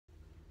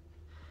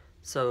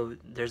So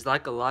there's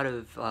like a lot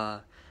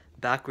of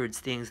backwards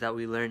things that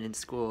we learn in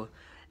school,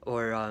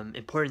 or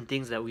important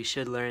things that we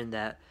should learn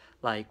that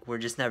like we're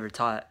just never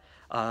taught.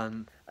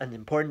 An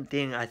important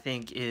thing I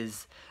think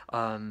is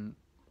on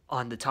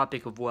the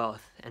topic of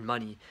wealth and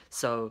money.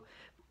 So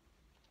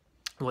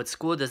what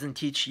school doesn't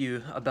teach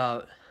you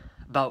about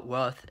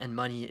wealth and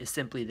money is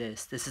simply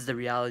this. This is the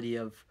reality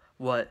of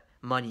what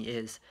money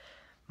is.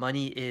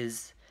 Money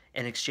is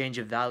an exchange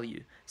of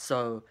value.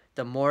 So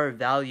the more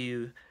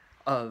value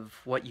of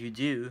what you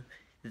do,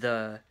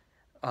 the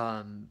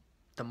um,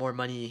 the more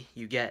money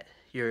you get.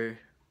 You're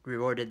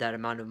rewarded that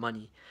amount of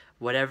money.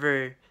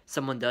 Whatever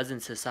someone does in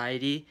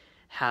society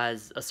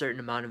has a certain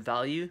amount of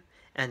value,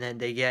 and then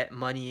they get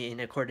money in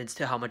accordance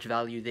to how much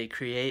value they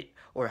create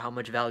or how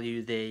much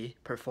value they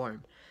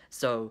perform.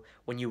 So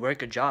when you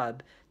work a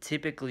job,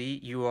 typically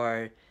you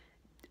are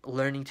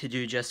learning to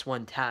do just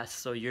one task.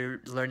 So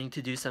you're learning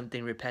to do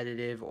something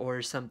repetitive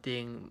or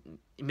something,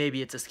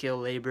 maybe it's a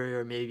skilled labor,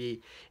 or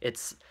maybe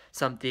it's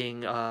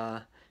something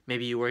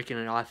maybe you work in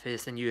an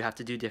office and you have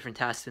to do different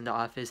tasks in the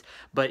office,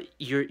 but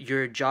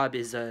your job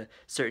is a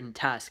certain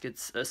task.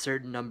 It's a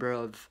certain number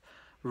of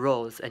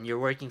roles and you're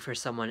working for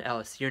someone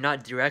else. You're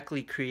not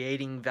directly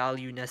creating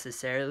value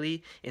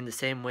necessarily in the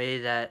same way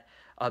that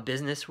a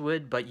business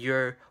would, but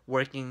you're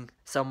working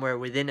somewhere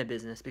within a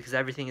business because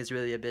everything is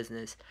really a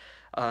business.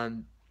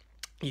 Um,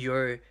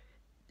 you're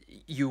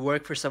you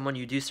work for someone,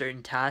 you do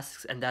certain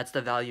tasks, and that's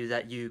the value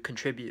that you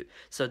contribute.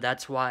 So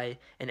that's why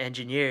an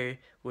engineer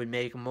would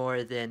make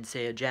more than,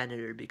 say, a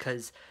janitor,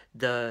 because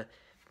the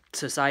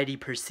society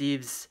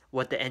perceives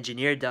what the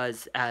engineer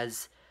does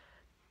as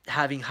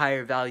having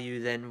higher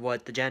value than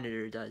what the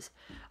janitor does.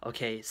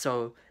 Okay,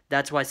 so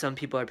that's why some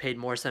people are paid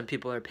more, some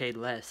people are paid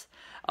less.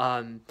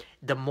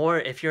 The more,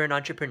 if you're an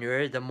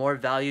entrepreneur, the more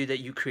value that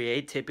you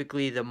create,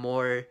 typically the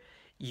more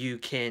you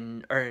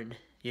can earn,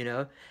 you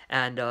know?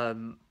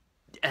 And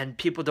and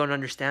people don't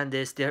understand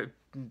this. There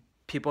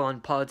people on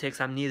politics,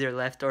 I'm neither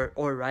left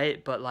or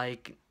right, but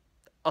like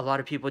a lot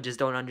of people just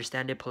don't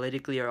understand it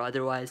politically or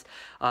otherwise.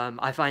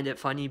 I find it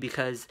funny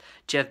because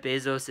Jeff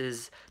Bezos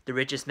is the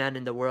richest man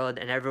in the world,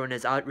 and everyone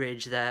is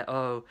outraged that,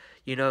 oh,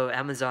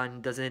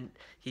 Amazon doesn't,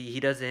 he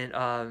doesn't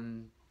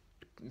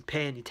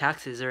pay any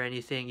taxes or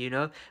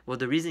anything. Well,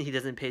 the reason he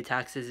doesn't pay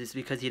taxes is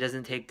because he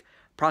doesn't take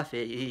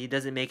profit. He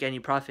doesn't make any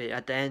profit.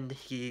 At the end,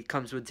 he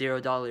comes with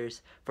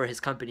 $0 for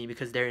his company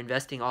because they're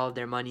investing all of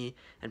their money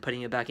and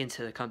putting it back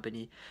into the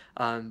company.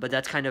 But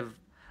that's kind of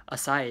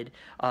aside.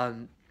 I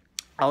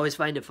always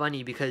find it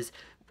funny because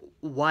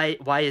why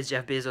is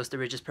Jeff Bezos the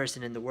richest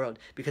person in the world?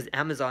 Because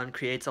Amazon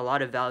creates a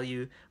lot of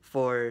value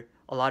for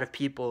a lot of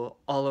people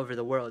all over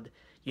the world,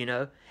 you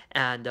know,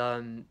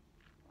 and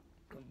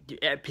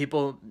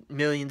people,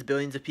 millions,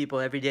 billions of people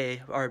every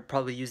day are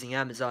probably using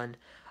Amazon,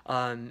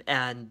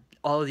 and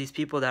all of these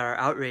people that are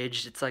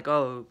outraged, it's like,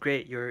 oh,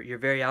 great, you're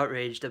very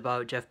outraged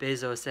about Jeff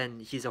Bezos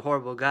and he's a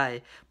horrible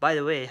guy. By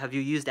the way, have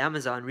you used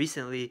Amazon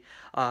recently?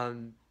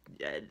 And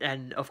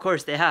of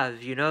course they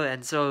have,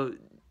 and so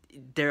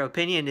their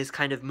opinion is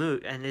kind of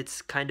moot, and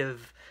it's kind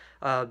of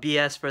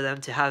BS for them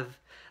to have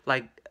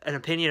like an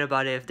opinion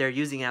about it if they're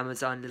using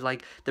Amazon.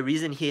 Like, the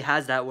reason he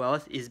has that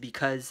wealth is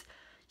because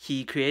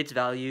he creates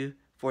value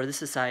for the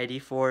society,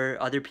 for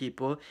other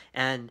people,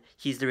 and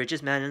he's the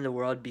richest man in the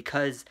world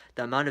because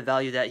the amount of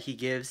value that he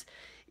gives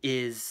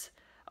is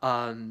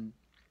um,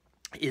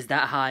 is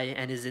that high,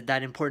 and is it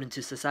that important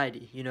to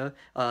society,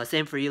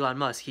 same for Elon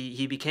Musk.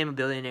 He became a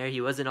billionaire.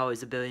 He wasn't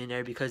always a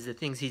billionaire because the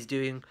things he's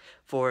doing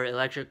for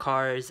electric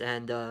cars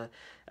and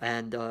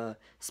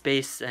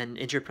space and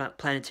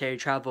interplanetary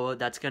travel,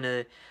 that's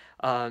gonna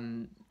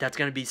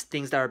be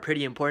things that are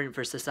pretty important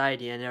for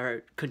society and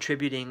are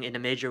contributing in a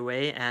major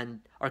way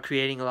and are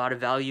creating a lot of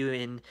value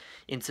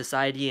in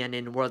society and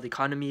in world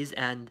economies,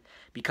 and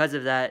because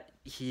of that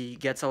he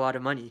gets a lot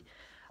of money.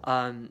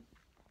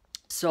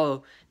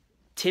 So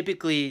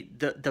typically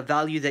the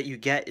value that you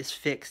get is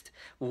fixed.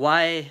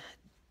 Why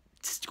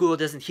school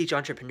doesn't teach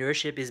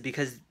entrepreneurship is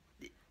because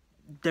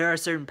there are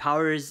certain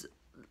powers,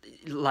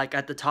 like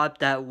at the top,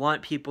 that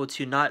want people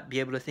to not be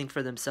able to think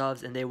for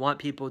themselves, and they want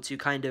people to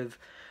kind of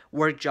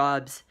work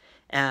jobs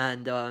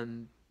and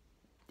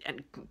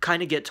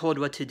kind of get told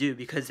what to do,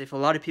 because if a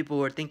lot of people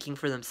were thinking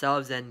for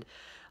themselves and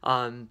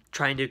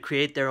trying to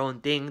create their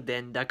own thing,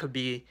 then that could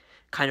be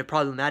kind of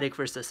problematic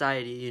for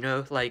society.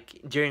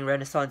 Like during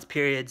Renaissance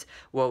periods,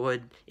 what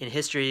would in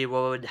history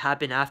what would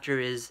happen after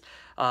is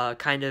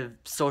kind of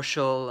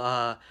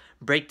social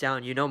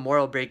breakdown,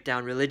 moral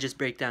breakdown, religious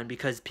breakdown,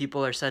 because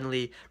people are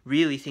suddenly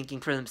really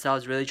thinking for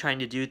themselves, really trying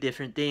to do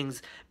different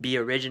things, be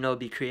original,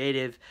 be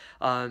creative.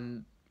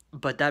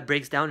 But that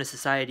breaks down a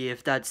society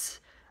if that's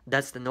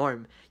the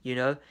norm,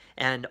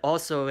 and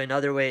also in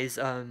other ways.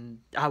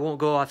 I won't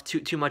go off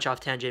too much off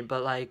tangent,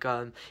 but like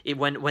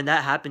when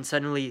that happens,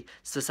 suddenly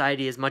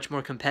society is much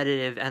more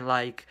competitive, and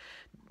like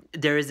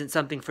there isn't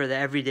something for the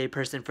everyday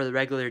person, for the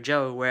regular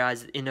Joe,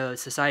 whereas in a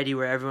society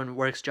where everyone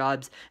works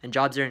jobs and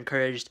jobs are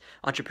encouraged,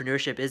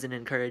 entrepreneurship isn't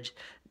encouraged.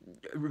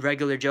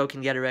 Regular Joe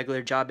can get a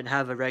regular job and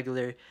have a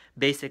regular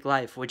basic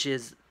life, which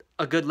is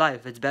a good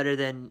life. It's better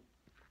than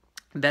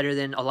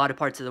a lot of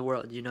parts of the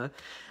world, you know.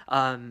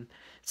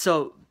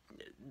 So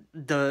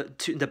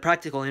the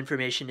practical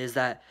information is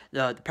that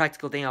the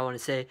practical thing I want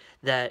to say,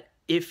 that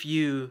if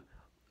you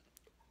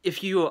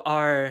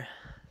are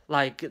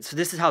like, so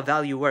this is how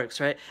value works,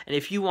 right? And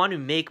if you want to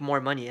make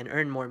more money and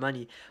earn more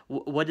money,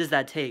 what does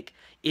that take?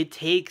 It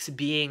takes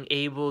being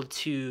able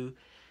to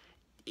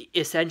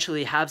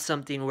essentially have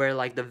something where,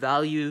 like, the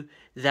value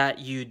that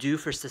you do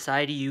for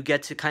society, you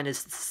get to kind of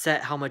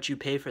set how much you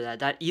pay for that.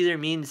 That either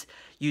means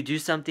you do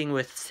something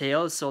with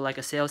sales, so like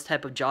a sales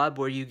type of job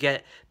where you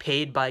get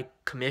paid by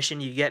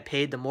commission. You get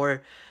paid the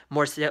more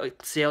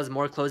sales,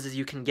 more closes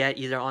you can get,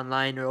 either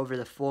online or over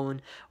the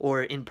phone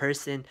or in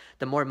person,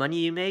 the more money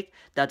you make.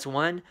 That's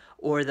one.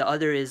 Or the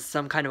other is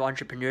some kind of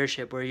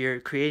entrepreneurship where you're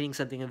creating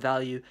something of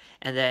value,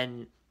 and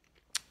then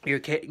you're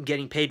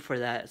getting paid for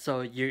that.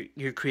 So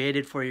you're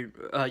created for your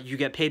you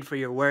get paid for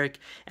your work.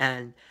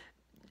 And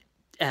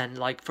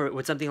like, for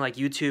with something like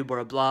YouTube or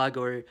a blog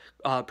or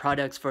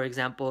products, for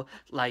example,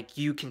 like,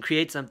 you can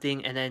create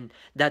something, and then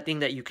that thing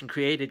that you can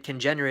create, it can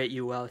generate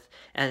you wealth,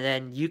 and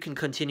then you can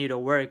continue to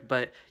work.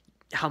 But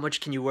how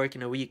much can you work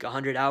in a week?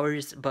 100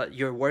 hours. But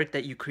your work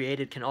that you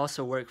created can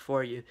also work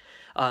for you.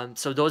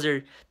 So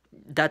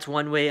that's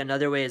one way.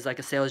 Another way is like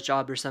a sales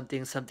job or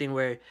something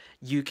where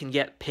you can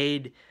get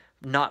paid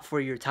not for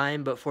your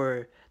time but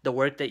for the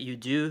work that you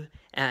do.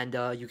 And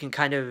you can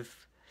kind of,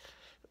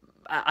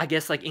 I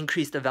guess, like,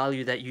 increase the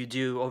value that you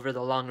do over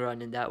the long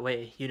run in that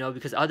way, you know.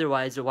 Because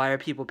otherwise, why are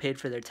people paid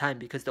for their time?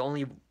 Because the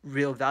only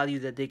real value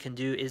that they can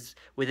do is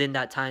within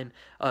that time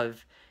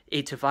of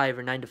 8 to 5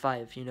 or 9 to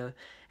 5, you know.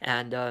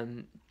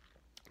 And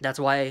that's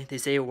why they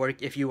say,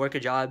 if you work a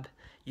job,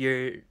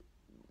 you're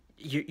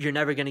you're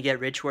never going to get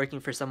rich working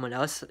for someone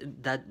else.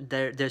 That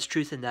there's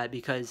truth in that.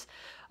 Because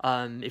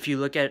if you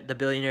look at the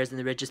billionaires and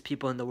the richest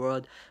people in the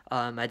world,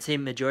 I'd say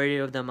majority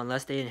of them,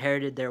 unless they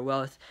inherited their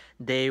wealth,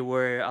 they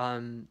were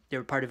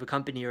part of a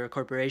company or a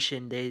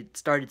corporation. They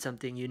started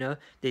something, you know.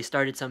 They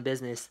started some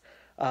business.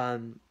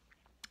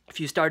 If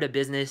you start a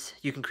business,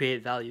 you can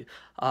create value,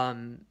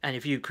 and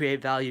if you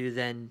create value,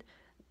 then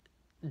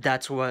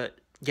that's what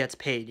gets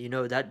paid, you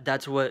know.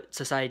 That's what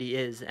society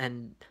is.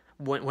 And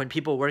when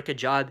people work a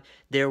job,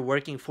 they're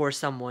working for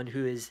someone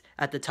who is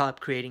at the top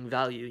creating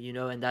value, you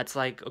know. And that's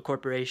like a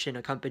corporation,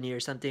 a company or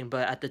something.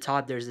 But at the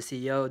top, there's the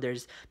CEO,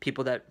 there's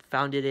people that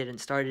founded it and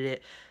started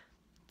it.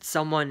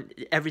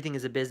 Everything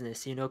is a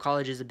business, you know.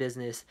 College is a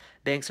business,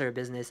 banks are a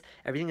business,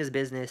 everything is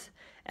business.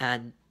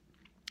 And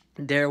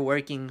they're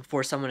working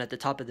for someone at the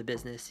top of the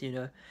business, you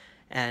know.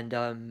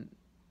 And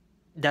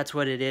that's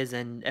what it is.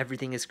 And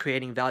everything is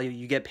creating value.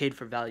 You get paid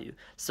for value.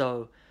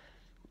 So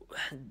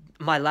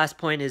my last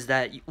point is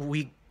that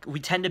we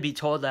tend to be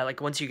told that,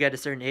 like, once you get a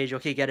certain age,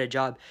 okay, get a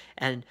job.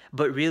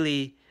 But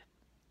really,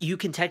 you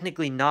can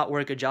technically not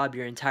work a job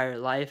your entire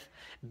life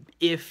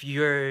if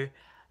your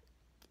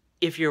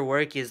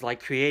work is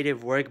like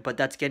creative work, but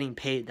that's getting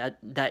paid,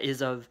 that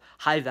is of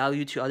high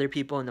value to other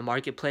people in the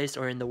marketplace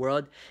or in the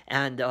world.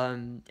 And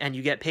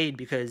you get paid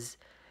because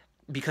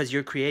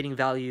you're creating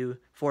value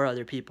for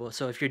other people.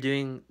 So if you're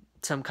doing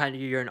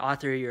you're an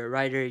author, you're a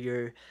writer,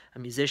 you're a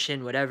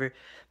musician, whatever,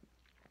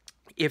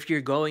 if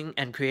you're going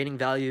and creating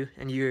value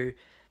and you're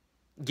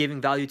giving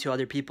value to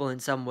other people in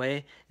some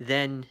way,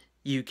 then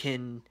you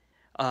can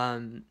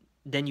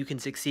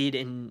succeed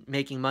in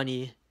making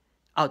money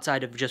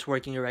outside of just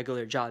working a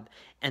regular job.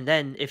 And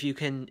then if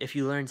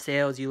you learn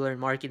sales, you learn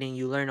marketing,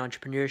 you learn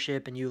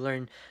entrepreneurship, and you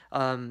learn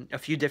a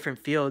few different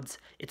fields,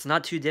 it's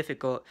not too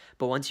difficult.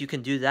 But once you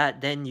can do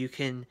that, then you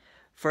can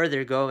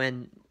further go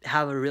and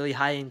have a really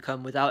high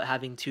income without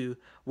having to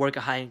work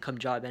a high income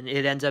job. And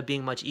it ends up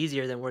being much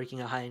easier than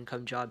working a high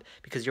income job,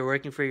 because you're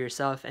working for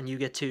yourself and you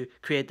get to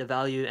create the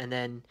value and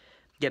then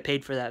get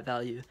paid for that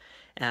value.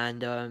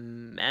 And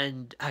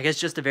I guess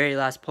just the very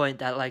last point,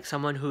 that like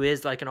someone who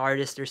is like an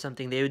artist or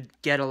something, they would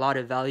get a lot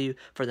of value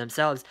for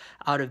themselves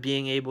out of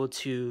being able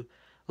to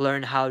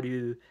learn how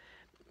to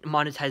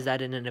monetize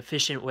that in an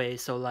efficient way.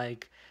 So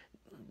like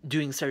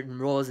doing certain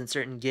roles and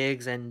certain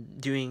gigs and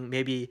doing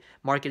maybe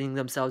marketing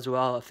themselves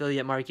well,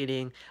 affiliate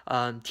marketing,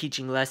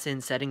 teaching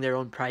lessons, setting their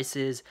own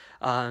prices,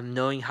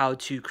 knowing how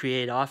to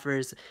create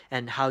offers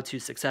and how to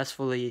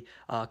successfully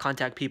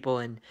contact people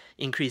and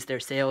increase their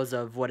sales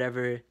of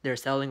whatever they're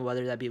selling,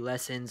 whether that be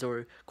lessons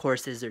or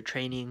courses or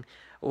training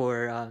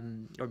or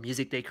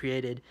music they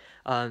created.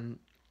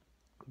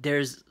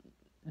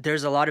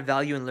 There's a lot of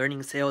value in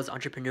learning sales,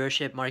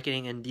 entrepreneurship,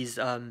 marketing, and these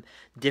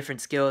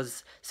different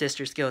skills,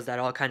 sister skills that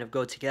all kind of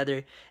go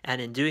together. And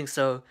in doing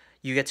so,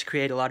 you get to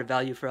create a lot of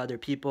value for other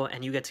people,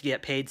 and you get to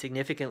get paid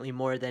significantly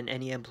more than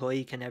any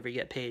employee can ever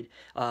get paid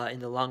in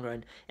the long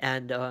run.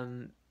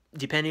 And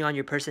depending on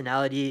your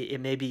personality, it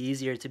may be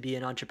easier to be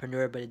an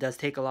entrepreneur, but it does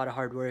take a lot of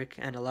hard work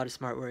and a lot of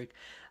smart work.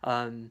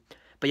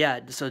 But yeah,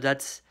 so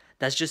that's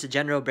just a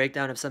general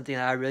breakdown of something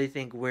that I really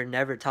think we're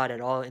never taught at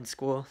all in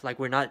school. Like,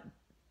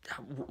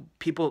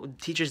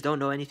 teachers don't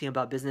know anything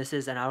about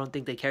businesses, and I don't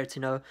think they care to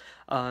know.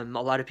 A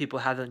lot of people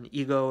have an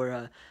ego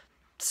or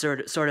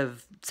sort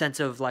of sense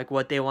of like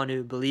what they want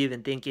to believe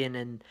and think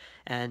in,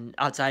 and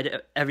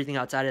outside everything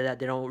outside of that,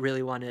 they don't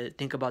really want to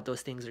think about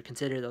those things or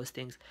consider those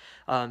things.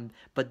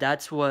 But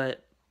that's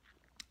what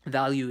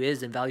value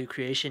is, and value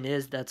creation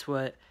is. That's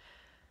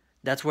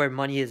where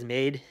money is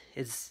made,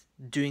 is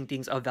doing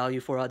things of value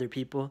for other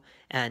people,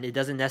 and it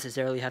doesn't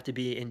necessarily have to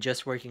be in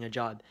just working a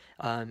job.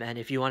 And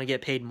if you want to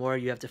get paid more,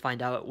 you have to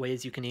find out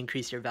ways you can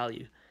increase your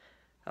value.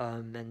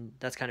 And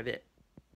that's kind of it.